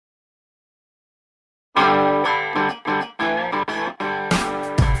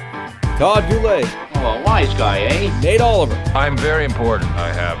Todd Nate. Oh, a wise guy, eh? Nate Oliver. I'm very important.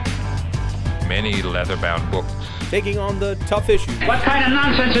 I have many leather-bound books. Taking on the tough issues. What kind of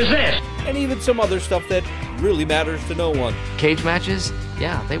nonsense is this? And even some other stuff that really matters to no one. Cage matches,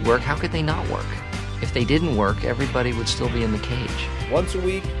 yeah, they work. How could they not work? If they didn't work, everybody would still be in the cage. Once a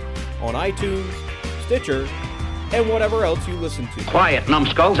week on iTunes, Stitcher, and whatever else you listen to. Quiet,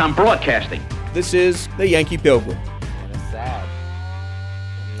 numbskulls, I'm broadcasting. This is the Yankee Pilgrim. And it's sad.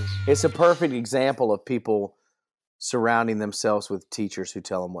 It's a perfect example of people surrounding themselves with teachers who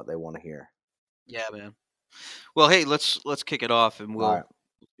tell them what they want to hear. Yeah, man. Well, hey, let's kick it off, and we'll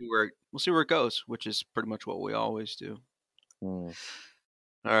see where it goes, which is pretty much what we always do. Mm.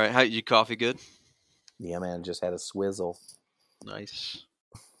 All right, how you coffee good? Yeah, man, just had a swizzle. Nice.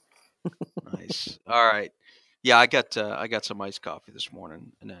 Nice. All right. Yeah, I got some iced coffee this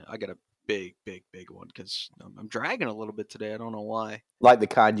morning, and I got a big one because I'm dragging a little bit today. I don't know why. Like the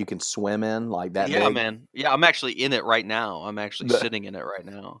kind you can swim in, like that. Yeah, big? man. Yeah, I'm actually in it right now. I'm actually sitting in it right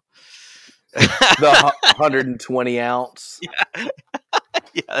now. The 120 ounce. Yeah.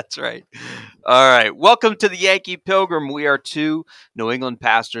 Yeah, that's right. All right. Welcome to the Yankee Pilgrim. We are two New England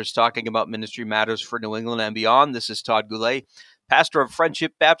pastors talking about ministry matters for New England and beyond. This is Todd Nate, pastor of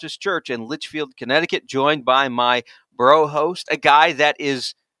Friendship Baptist Church in Litchfield, Connecticut, joined by my bro host, a guy that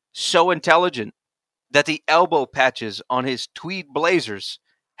is so intelligent that the elbow patches on his tweed blazers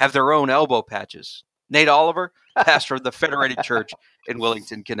have their own elbow patches. Nate Oliver, pastor of the Federated Church in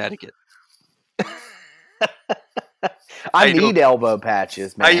Wellington, Connecticut. I need elbow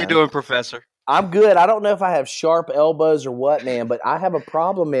patches, man. How you doing, Professor? I'm good. I don't know if I have sharp elbows or what, man, but I have a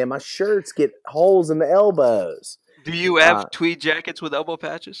problem, man. My shirts get holes in the elbows. Do you have tweed jackets with elbow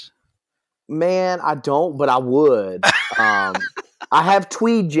patches? Man, I don't, but I would. I have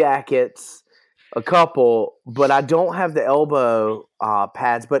tweed jackets, a couple, but I don't have the elbow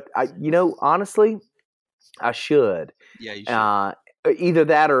pads. But, honestly, I should. Yeah, you should. Either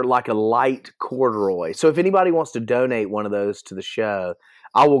that or like a light corduroy. So if anybody wants to donate one of those to the show,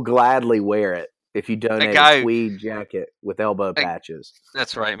 I will gladly wear it if you donate a tweed jacket with elbow patches.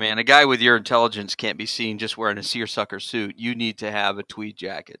 That's right, man. A guy with your intelligence can't be seen just wearing a seersucker suit. You need to have a tweed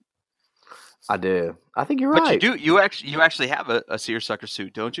jacket. I do. I think you're right. But you do. You actually have a seersucker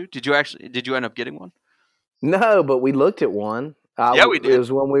suit, don't you? Did you end up getting one? No, but we looked at one. Yeah, we did. It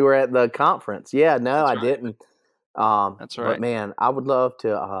was when we were at the conference. Yeah, no, I didn't. That's right. But man, I would love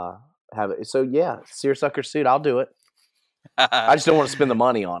to have it. So yeah, seersucker suit, I'll do it. I just don't want to spend the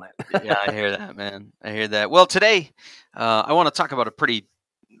money on it. Yeah, I hear that, man. I hear that. Well, today I want to talk about a pretty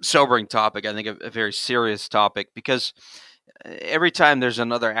sobering topic. I think a very serious topic, because every time there's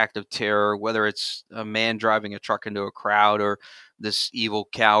another act of terror, whether it's a man driving a truck into a crowd or this evil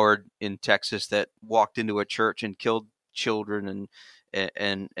coward in Texas that walked into a church and killed children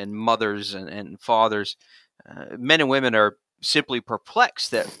and mothers and fathers, men and women are simply perplexed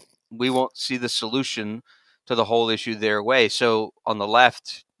that we won't see the solution to the whole issue their way. So on the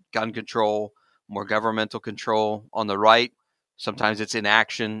left, gun control, more governmental control. On the right, sometimes it's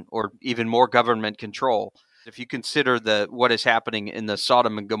inaction or even more government control. If you consider what is happening in the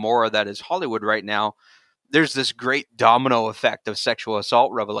Sodom and Gomorrah that is Hollywood right now, there's this great domino effect of sexual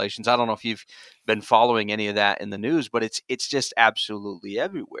assault revelations. I don't know if you've been following any of that in the news, but it's just absolutely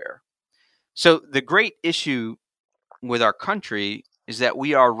everywhere. So the great issue with our country is that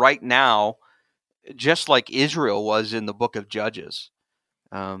we are right now just like Israel was in the book of Judges.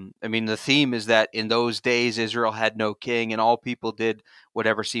 The theme is that in those days, Israel had no king and all people did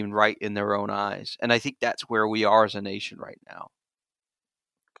whatever seemed right in their own eyes. And I think that's where we are as a nation right now.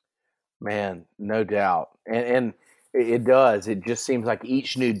 Man, no doubt. And it does. It just seems like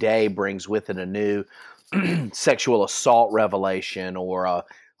each new day brings with it a new sexual assault revelation or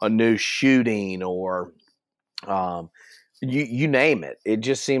a new shooting or you name it. It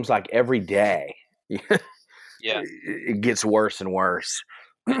just seems like every day it gets worse and worse.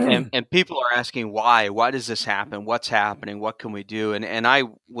 And people are asking why does this happen? What's happening? What can we do? And I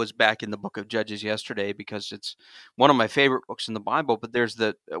was back in the book of Judges yesterday because it's one of my favorite books in the Bible, but there's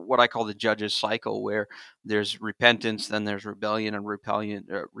what I call the Judges cycle, where there's repentance, then there's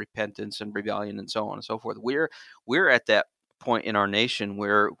repentance and rebellion, and so on and so forth. We're at that point in our nation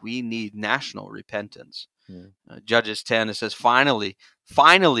where we need national repentance. Judges 10, it says, finally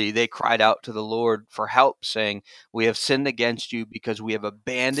they cried out to the Lord for help, saying, we have sinned against you because we have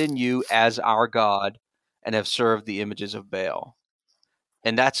abandoned you as our God and have served the images of Baal.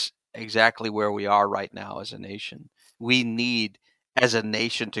 And that's exactly where we are right now as a nation. We need, as a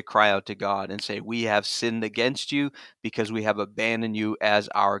nation, to cry out to God and say, we have sinned against you because we have abandoned you as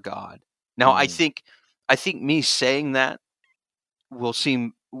our God. Now, I think me saying that will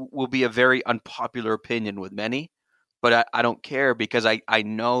seem will be a very unpopular opinion with many, but I don't care because I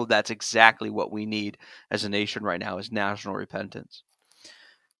know that's exactly what we need as a nation right now is national repentance.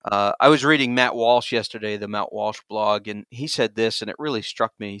 I was reading Matt Walsh yesterday, the Matt Walsh blog, and he said this, and it really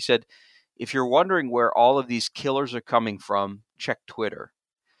struck me. He said, if you're wondering where all of these killers are coming from, check Twitter.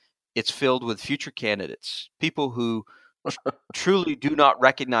 It's filled with future candidates, people who truly do not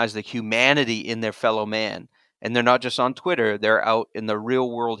recognize the humanity in their fellow man. And they're not just on Twitter, they're out in the real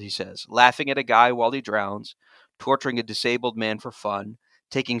world, he says, laughing at a guy while he drowns, torturing a disabled man for fun,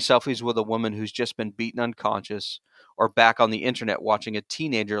 taking selfies with a woman who's just been beaten unconscious, or back on the internet watching a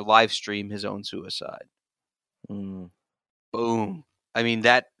teenager live stream his own suicide. Boom. I mean,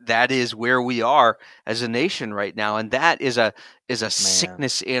 that is where we are as a nation right now, and that is a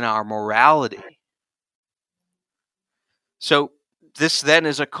sickness in our morality. So this then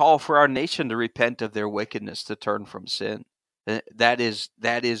is a call for our nation to repent of their wickedness, to turn from sin. That is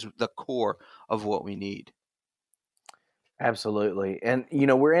the core of what we need. Absolutely. And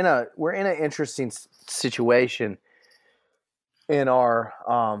we're in an interesting situation in our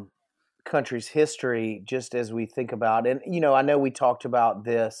country's history, just as we think about, and I know we talked about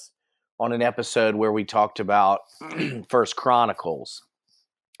this on an episode where we talked about First Chronicles,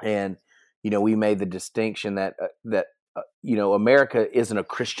 and we made the distinction that America isn't a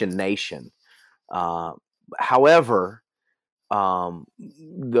Christian nation. However,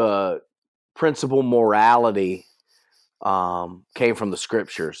 the principal morality came from the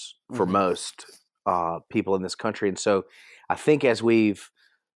scriptures for most people in this country. And so I think as we've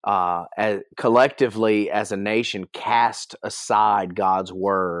collectively as a nation cast aside God's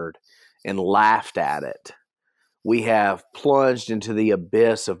word and laughed at it, we have plunged into the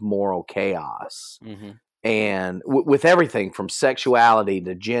abyss of moral chaos. And with everything from sexuality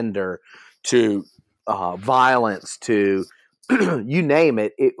to gender to violence to you name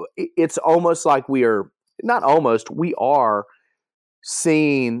it, it's almost like we are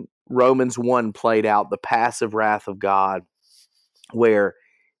seeing Romans 1 played out, the passive wrath of God, where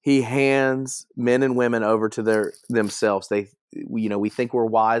he hands men and women over to themselves. We think we're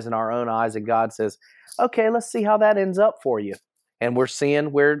wise in our own eyes, and God says, okay, let's see how that ends up for you. And we're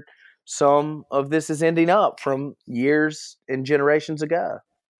seeing where some of this is ending up from years and generations ago.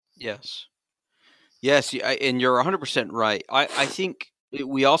 Yes, and you're 100% right. I think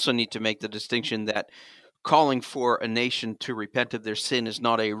we also need to make the distinction that calling for a nation to repent of their sin is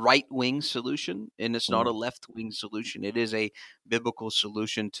not a right-wing solution, and it's not a left-wing solution. It is a biblical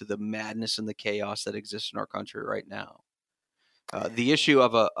solution to the madness and the chaos that exists in our country right now. The issue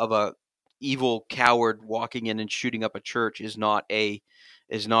of a evil coward walking in and shooting up a church is not a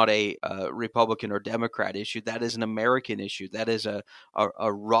Republican or Democrat issue. That is an American issue. That is a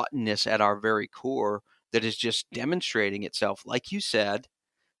rottenness at our very core that is just demonstrating itself. Like you said,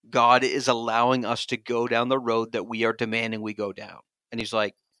 God is allowing us to go down the road that we are demanding we go down. And he's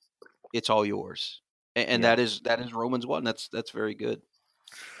like, it's all yours. And that is Romans 1. That's very good.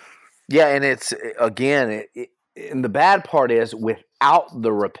 Yeah, and it's, again, and the bad part is without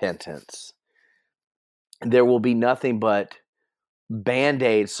the repentance, there will be nothing but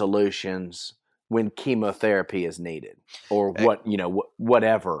Band-Aid solutions when chemotherapy is needed or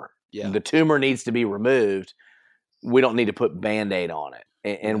whatever. Yeah. The tumor needs to be removed. We don't need to put Band-Aid on it.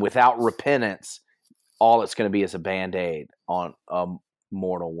 And without repentance, all it's going to be is a Band-Aid on a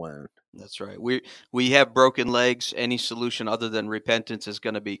mortal wound. That's right. We have broken legs. Any solution other than repentance is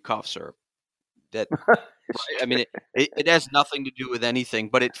going to be cough syrup. That, right? I mean, it has nothing to do with anything,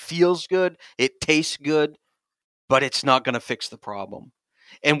 but it feels good. It tastes good, but it's not going to fix the problem.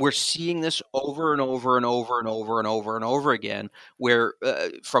 And we're seeing this over and over and over and over and over and over again, where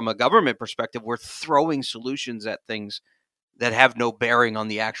from a government perspective, we're throwing solutions at things that have no bearing on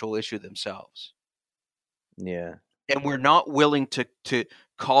the actual issue themselves. Yeah. And we're not willing to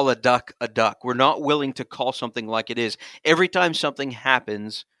call a duck a duck. We're not willing to call something like it is. Every time something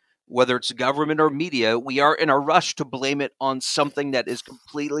happens, whether it's government or media, we are in a rush to blame it on something that is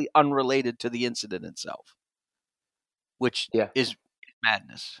completely unrelated to the incident itself, which is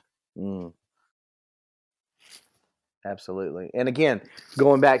madness. Absolutely. And again,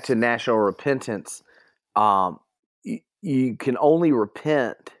 going back to national repentance, you can only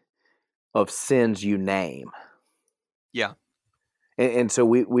repent of sins you name. Yeah. And so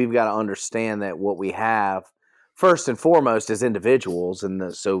we've got to understand that what we have, first and foremost, is individuals.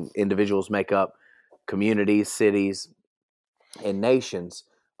 And so individuals make up communities, cities, and nations.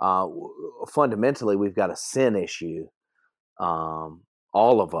 Fundamentally, we've got a sin issue, all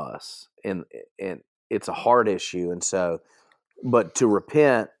of us. And it's a hard issue. And so, but to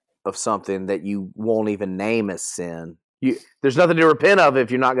repent of something that you won't even name as sin, there's nothing to repent of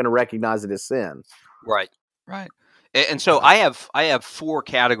if you're not going to recognize it as sin. Right. And so I have 4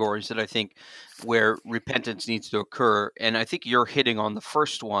 categories that I think where repentance needs to occur, and I think you're hitting on the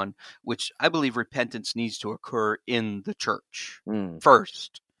first one, which I believe repentance needs to occur in the church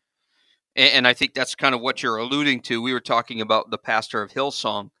first. And I think that's kind of what you're alluding to. We were talking about the pastor of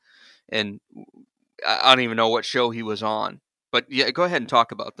Hillsong, and I don't even know what show he was on, but yeah, go ahead and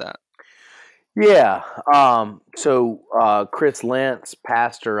talk about that. Yeah. So Chris Lentz,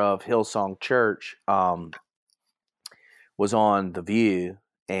 pastor of Hillsong Church, was on The View,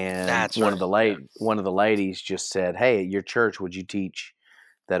 and one of the ladies just said, "Hey, at your church, would you teach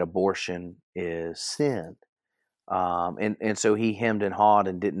that abortion is sin?" And so he hemmed and hawed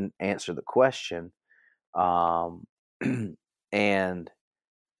and didn't answer the question. And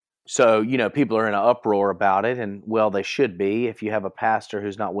so, people are in an uproar about it, and well, they should be. If you have a pastor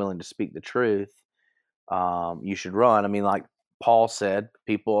who's not willing to speak the truth, you should run. I mean, like Paul said,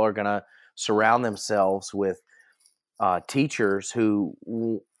 people are going to surround themselves with teachers who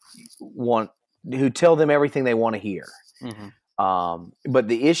tell them everything they want to hear. But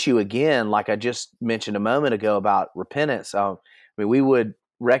the issue, again, like I just mentioned a moment ago about repentance, we would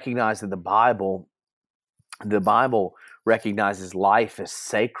recognize that the Bible recognizes life as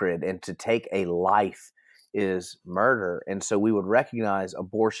sacred, and to take a life is murder. And so we would recognize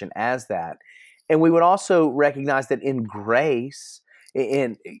abortion as that. And we would also recognize that in grace,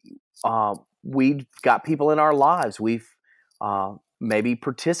 we've got people in our lives. We've maybe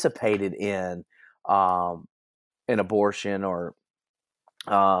participated in an abortion, or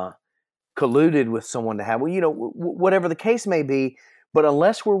colluded with someone to have, whatever the case may be. But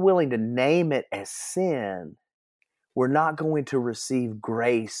unless we're willing to name it as sin, we're not going to receive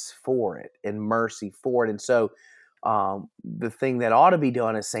grace for it and mercy for it. And so the thing that ought to be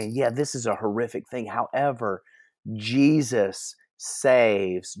done is saying, yeah, this is a horrific thing. However, Jesus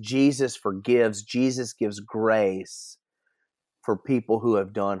saves, Jesus forgives, Jesus gives grace for people who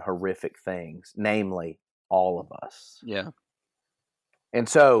have done horrific things, namely all of us. Yeah. And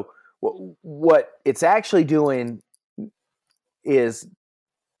so what it's actually doing is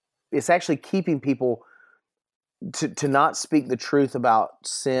it's actually keeping people to not speak the truth about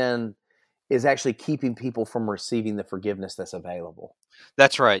sin, is actually keeping people from receiving the forgiveness that's available.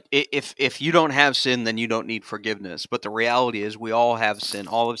 That's right. If you don't have sin, then you don't need forgiveness. But the reality is we all have sin.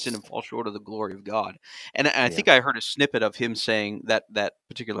 All have sinned and fall short of the glory of God. And I think I heard a snippet of him saying, that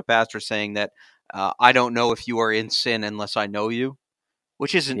particular pastor saying that, I don't know if you are in sin unless I know you,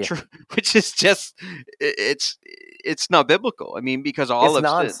 which isn't true, which is just, it's not biblical. I mean, because all of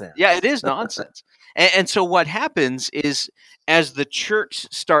nonsense. Yeah, it is nonsense. And so what happens is, as the church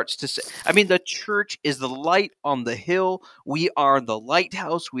starts to say, the church is the light on the hill. We are the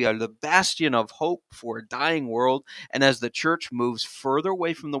lighthouse. We are the bastion of hope for a dying world. And as the church moves further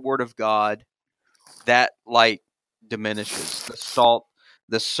away from the word of God, that light diminishes.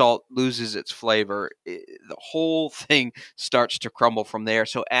 The salt loses its flavor. The whole thing starts to crumble from there.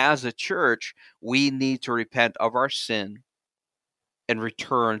 So as a church, we need to repent of our sin and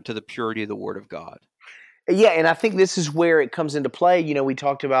return to the purity of the word of God. Yeah, and I think this is where it comes into play. We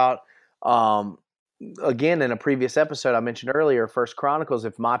talked about, again, in a previous episode I mentioned earlier, 1 Chronicles,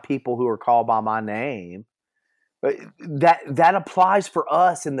 if my people who are called by my name, that applies for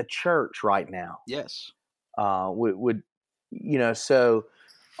us in the church right now. Yes. We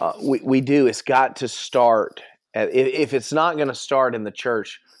do. It's got to start. If it's not going to start in the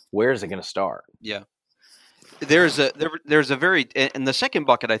church, where is it going to start? Yeah. There's a very, and the second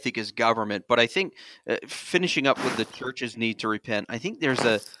bucket I think is government, but I think finishing up with the church's need to repent, I think there's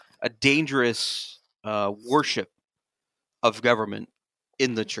a dangerous worship of government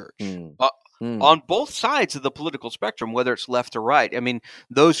in the church. On both sides of the political spectrum, whether it's left or right.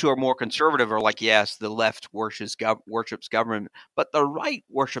 Those who are more conservative are like, yes, the left worships government, but the right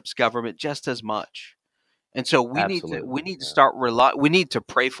worships government just as much. And so we need to start we need to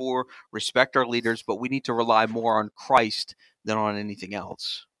pray for, respect our leaders, but we need to rely more on Christ than on anything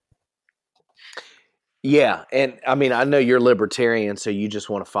else. Yeah, and I know you're libertarian, so you just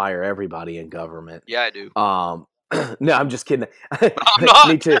want to fire everybody in government. Yeah, I do. No, I'm just kidding. I'm not.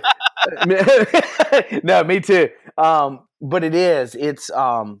 Me too. No, me too. But it's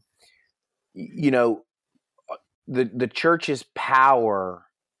the church's power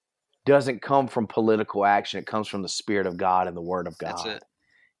doesn't come from political action. It comes from the Spirit of God and the Word of God. That's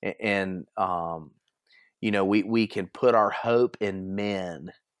it. And we can put our hope in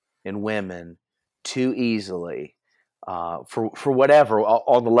men and women too easily for whatever,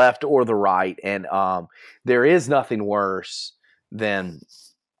 on the left or the right. And there is nothing worse than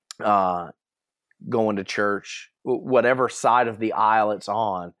going to church, whatever side of the aisle it's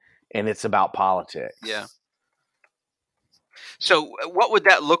on, and it's about politics. Yeah. So what would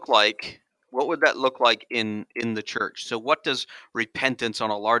that look like? What would that look like in the church? So what does repentance on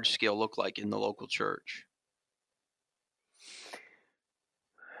a large scale look like in the local church?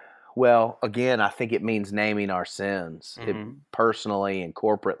 Well, again, I think it means naming our sins personally and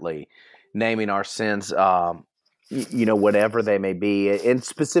corporately, naming our sins, whatever they may be. In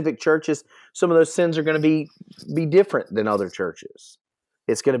specific churches, some of those sins are going to be different than other churches.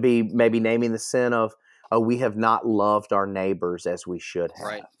 It's going to be maybe naming the sin of, we have not loved our neighbors as we should have.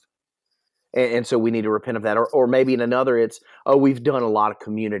 Right. And so we need to repent of that. Or maybe in another, it's, we've done a lot of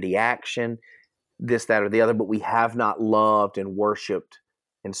community action, this, that, or the other, but we have not loved and worshiped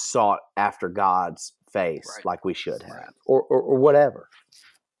and sought after God's face like we should have, or whatever.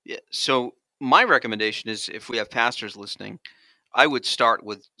 Yeah. So my recommendation is, if we have pastors listening, I would start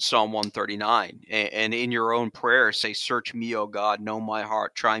with Psalm 139, and in your own prayer say, "Search me, O God, know my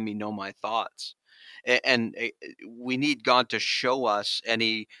heart, try me, know my thoughts." And we need God to show us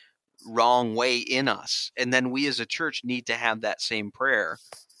any wrong way in us, and then we as a church need to have that same prayer.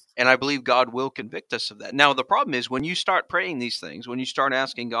 And I believe God will convict us of that. Now, the problem is, when you start praying these things, when you start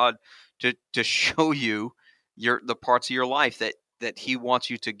asking God to show you the parts of your life that he wants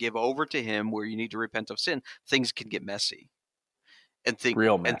you to give over to him, where you need to repent of sin, things can get messy. And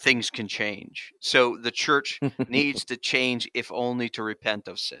things can change. So the church needs to change, if only to repent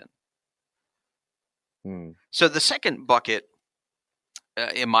of sin. So the second bucket,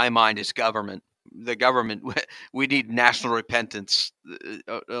 in my mind, is government. The government, we need national repentance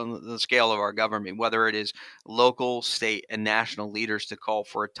on the scale of our government, whether it is local, state, and national leaders to call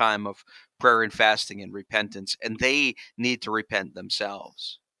for a time of prayer and fasting and repentance, and they need to repent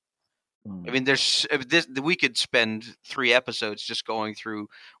themselves. I mean, we could spend 3 episodes just going through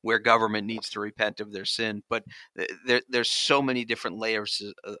where government needs to repent of their sin, but there's so many different layers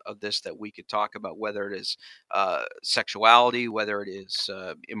of this that we could talk about, whether it is sexuality, whether it is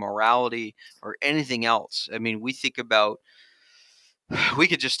immorality, or anything else. I mean, we could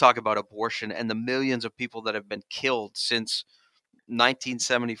just talk about abortion and the millions of people that have been killed since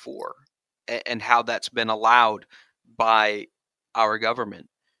 1974, and how that's been allowed by our government.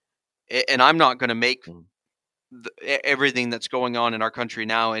 And I'm not going to make everything that's going on in our country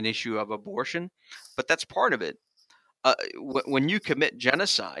now an issue of abortion, but that's part of it. When you commit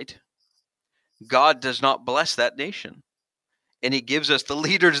genocide, God does not bless that nation, and he gives us the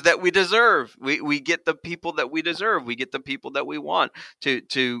leaders that we deserve. We get the people that we deserve. We get the people that we want to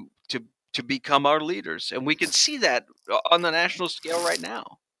become our leaders, and we can see that on the national scale right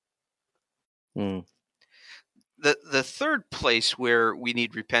now. The third place where we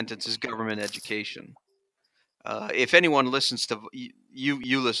need repentance is government education. If anyone listens to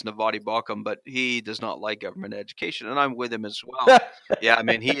you listen to Vadi Balkum, but he does not like government education, and I'm with him as well. Yeah, I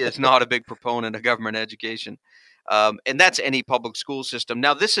mean, he is not a big proponent of government education, and that's any public school system.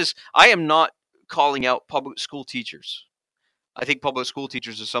 Now, I am not calling out public school teachers. I think public school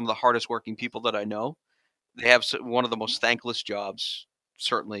teachers are some of the hardest working people that I know. They have one of the most thankless jobs,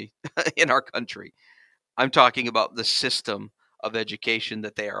 certainly, in our country. I'm talking about the system of education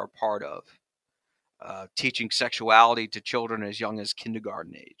that they are a part of. Teaching sexuality to children as young as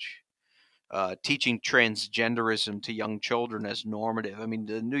kindergarten age. Teaching transgenderism to young children as normative. I mean,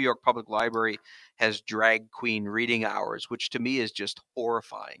 the New York Public Library has drag queen reading hours, which to me is just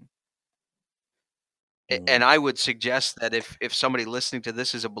horrifying. And I would suggest that if somebody listening to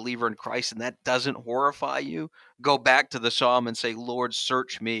this is a believer in Christ and that doesn't horrify you, go back to the Psalm and say, "Lord,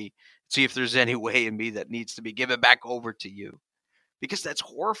 search me. See if there's any way in me that needs to be given back over to you." Because that's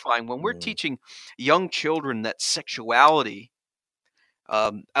horrifying. When we're teaching young children that sexuality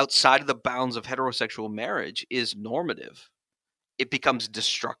outside of the bounds of heterosexual marriage is normative, it becomes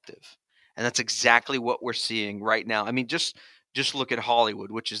destructive. And that's exactly what we're seeing right now. I mean, just look at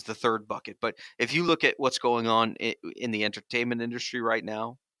Hollywood, which is the third bucket. But if you look at what's going on in the entertainment industry right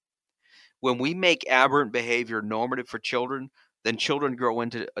now, when we make aberrant behavior normative for children, then children grow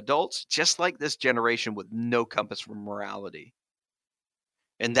into adults just like this generation with no compass for morality.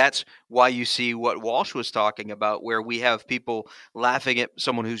 And that's why you see what Walsh was talking about, where we have people laughing at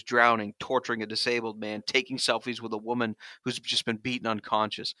someone who's drowning, torturing a disabled man, taking selfies with a woman who's just been beaten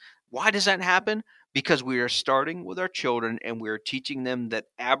unconscious. Why does that happen? Because we are starting with our children and we're teaching them that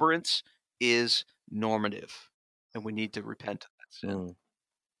aberrance is normative, and we need to repent of that sin.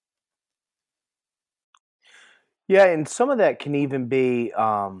 Yeah, and some of that can even be,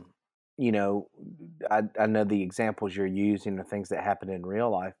 I know the examples you're using are things that happen in real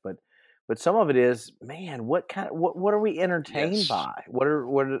life, but some of it is, man, what are we entertained by? What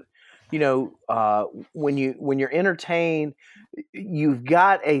are when you're entertained, you've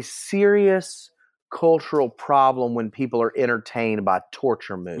got a serious cultural problem when people are entertained by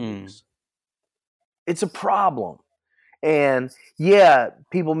torture movies. It's a problem. And yeah,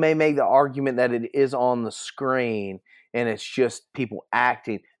 people may make the argument that it is on the screen and it's just people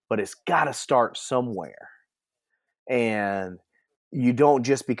acting, but it's got to start somewhere. And you don't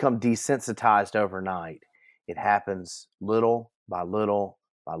just become desensitized overnight. It happens little by little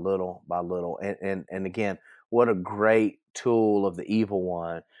by little by little. And again, what a great tool of the evil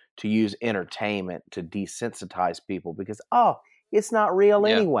one to use entertainment to desensitize people because, it's not real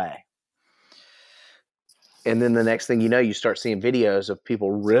anyway. And then the next thing you know, you start seeing videos of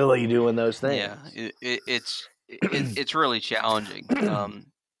people really doing those things. Yeah, it's really challenging.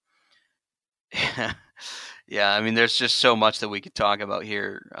 Yeah, I mean, there's just so much that we could talk about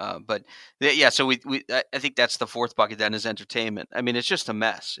here. But yeah, so I think that's the fourth bucket then is entertainment. I mean, it's just a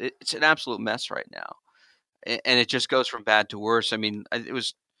mess. It's an absolute mess right now, and it just goes from bad to worse. I mean, it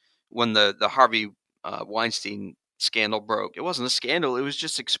was when the Harvey Weinstein scandal broke. It wasn't a scandal. It was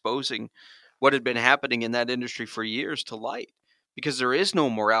just exposing what had been happening in that industry for years to light. Because there is no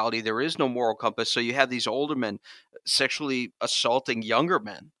morality, there is no moral compass. So you have these older men sexually assaulting younger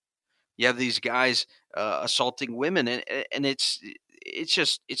men. You have these guys assaulting women, and it's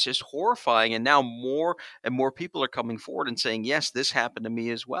just horrifying. And now more and more people are coming forward and saying, "Yes, this happened to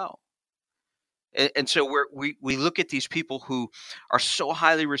me as well." And so we look at these people who are so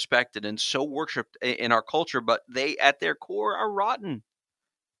highly respected and so worshipped in our culture, but they at their core are rotten,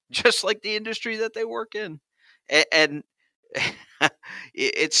 just like the industry that they work in. And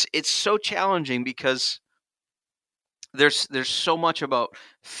it's so challenging because there's so much about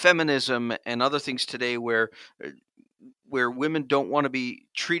feminism and other things today where women don't want to be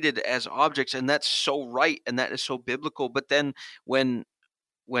treated as objects, and that's so right and that is so biblical. But then when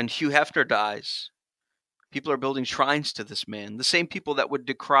Hugh Hefner dies, people are building shrines to this man. The same people that would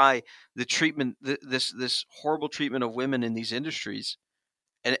decry the treatment, this horrible treatment of women in these industries,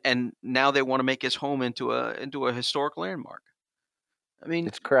 and now they want to make his home into a historic landmark. I mean,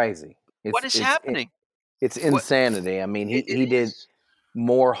 it's crazy. What is happening? It's insanity. I mean, he did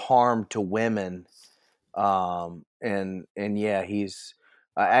more harm to women. And yeah, he's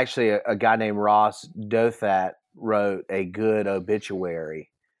actually a guy named Ross Douthat wrote a good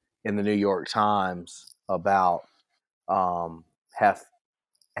obituary in the New York Times about Hefner,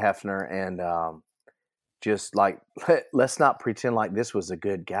 and just like let's not pretend like this was a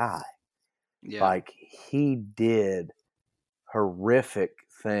good guy. Yeah. Like he did horrific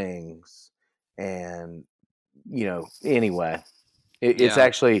things, and anyway, it's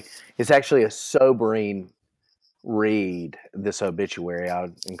actually a sobering read, this obituary. I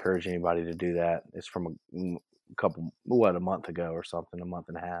would encourage anybody to do that. It's from a month ago or something, a month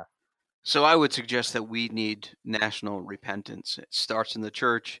and a half. So I would suggest that we need national repentance. It starts in the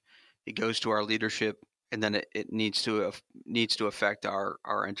church, it goes to our leadership, and then it needs to affect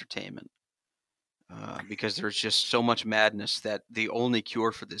our entertainment. Because there's just so much madness that the only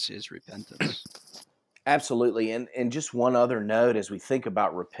cure for this is repentance. Absolutely. And just one other note as we think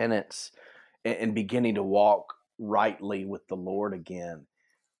about repentance and beginning to walk rightly with the Lord again.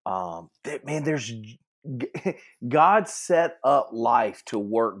 There's God set up life to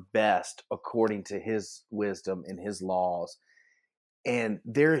work best according to his wisdom and his laws. And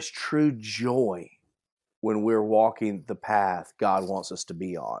there is true joy when we're walking the path God wants us to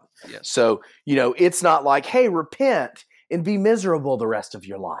be on. Yes. So, it's not like, hey, repent and be miserable the rest of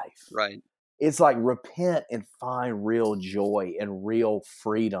your life. Right. It's like repent and find real joy and real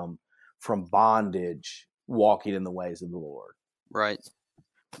freedom from bondage, walking in the ways of the Lord. Right.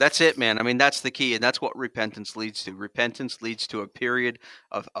 That's it, man. I mean, that's the key, and that's what repentance leads to. Repentance leads to a period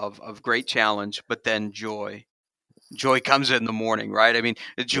of great challenge, but then joy. Joy comes in the morning, right? I mean,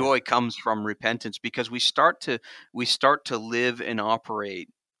 the joy comes from repentance because we start to live and operate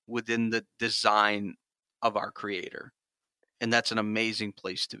within the design of our Creator, and that's an amazing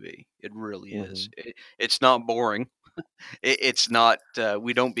place to be. It really is. It's not boring. It's not.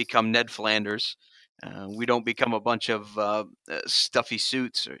 We don't become Ned Flanders. We don't become a bunch of stuffy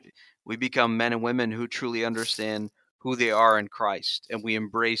suits. We become men and women who truly understand who they are in Christ, and we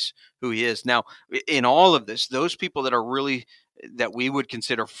embrace who He is. Now, in all of this, those people that are really that we would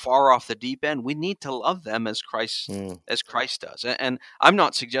consider far off the deep end, we need to love them as Christ does. And I'm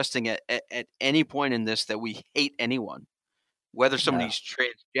not suggesting at any point in this that we hate anyone, whether somebody's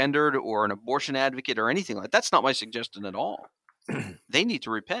transgendered or an abortion advocate or anything like that. That's not my suggestion at all. They need to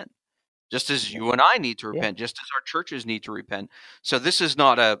repent. Just as you and I need to repent, just as our churches need to repent. So this is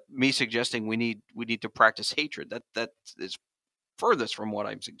not me suggesting we need to practice hatred. That is furthest from what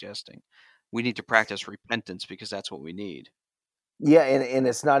I'm suggesting. We need to practice repentance because that's what we need. Yeah, and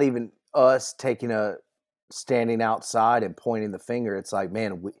it's not even us standing outside and pointing the finger. It's like,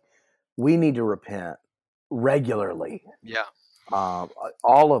 man, we need to repent regularly. Yeah.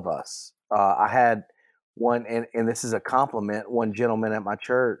 All of us. I had one, and this is a compliment. One gentleman at my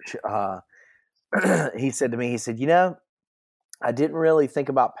church, he said to me, he said, I didn't really think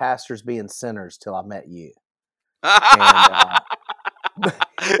about pastors being sinners till I met you. Sorry,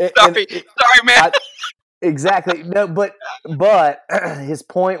 man. Exactly. No, but his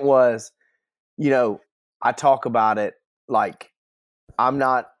point was, I talk about it like I'm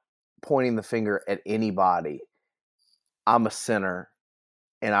not pointing the finger at anybody. I'm a sinner,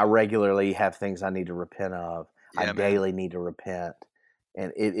 and I regularly have things I need to repent of. I daily need to repent.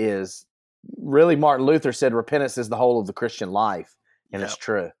 And it is really, Martin Luther said, repentance is the whole of the Christian life. And it's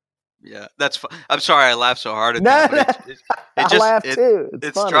true. Yeah, that's fun. I'm sorry I laughed so hard at that. I laughed too.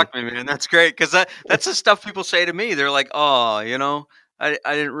 It struck me, man. That's great, because that's the stuff people say to me. They're like, oh, I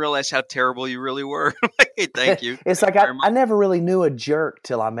didn't realize how terrible you really were. Like, hey, thank you. It's like I never really knew a jerk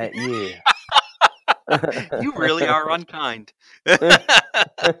till I met you. You really are unkind.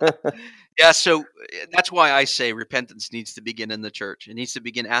 Yeah, so that's why I say repentance needs to begin in the church. It needs to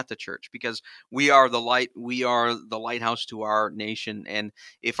begin at the church, because we are the light. We are the lighthouse to our nation. And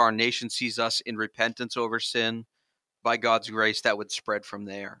if our nation sees us in repentance over sin, by God's grace, that would spread from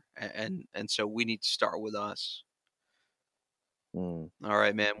there. And so we need to start with us. All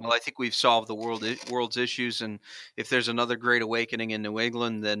right, man. Well, I think we've solved the world's issues. And if there's another great awakening in New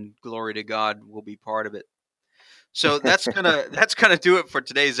England, then glory to God, we'll be part of it. So that's gonna do it for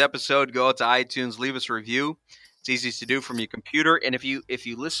today's episode. Go out to iTunes, leave us a review. It's easy to do from your computer, and if you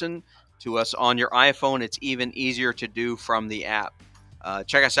listen to us on your iPhone, it's even easier to do from the app.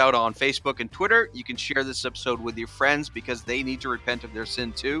 Check us out on Facebook and Twitter. You can share this episode with your friends because they need to repent of their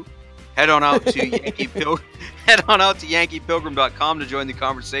sin too. Head on out to yankeepilgrim.com to join the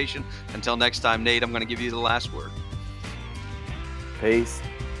conversation. Until next time, Nate, I'm going to give you the last word. Peace.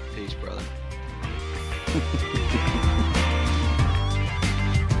 Peace, brother.